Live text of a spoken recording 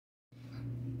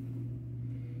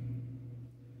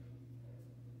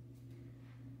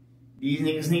These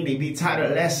niggas need to be taught a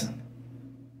lesson.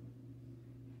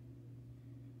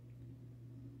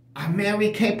 I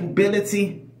marry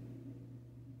capability.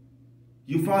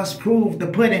 You false proved the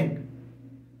pudding.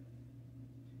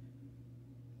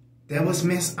 There was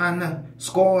miss on the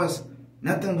scores.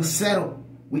 Nothing was settled.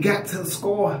 We got to the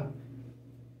score.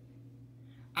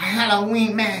 I had a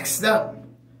wing maxed up.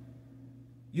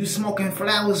 You smoking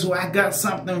flowers where I got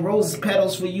something. Rose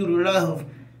petals for you to love.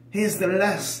 Here's the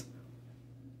lust.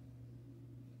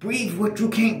 Breathe what you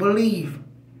can't believe.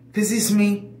 Cause it's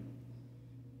me.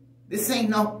 This ain't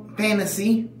no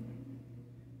fantasy.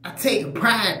 I take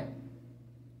pride.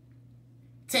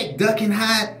 Take duck and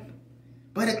hide.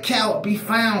 But a cow be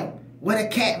found where the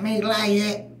cat may lie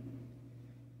at.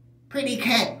 Pretty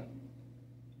cat.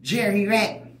 Jerry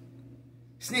rat.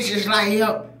 Snitches lie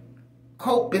up.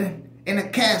 Coping in a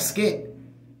casket.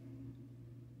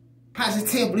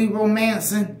 Positively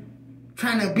romancing.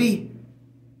 Trying to be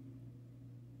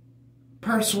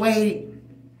persuaded.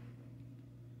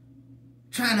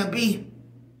 Trying to be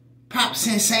pop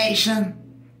sensation.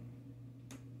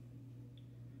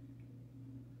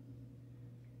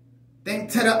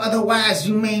 Think to the otherwise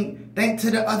you mean. Think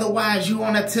to the otherwise you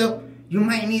on a tip. You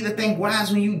might need to think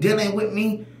wise when you dealing with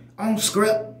me on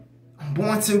script. I'm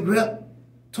born to rip.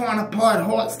 Torn apart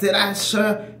hearts that I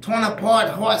share. Torn apart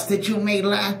hearts that you may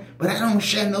lie. But I don't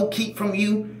share no keep from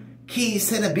you. Keys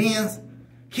to the Benz.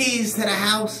 Keys to the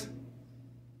house.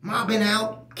 Mobbing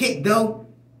out. Kick dough.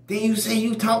 Then you say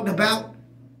you talked about.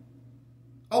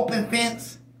 Open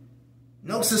fence.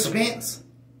 No suspense.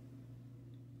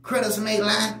 Critters may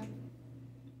lie.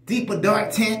 Deeper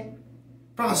dark tent.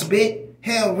 Frostbit.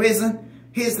 Hell risen.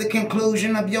 Here's the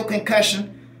conclusion of your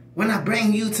concussion. When I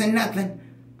bring you to nothing.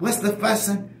 What's the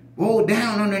fussing? Roll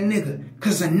down on a nigga,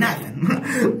 cause of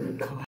nothing.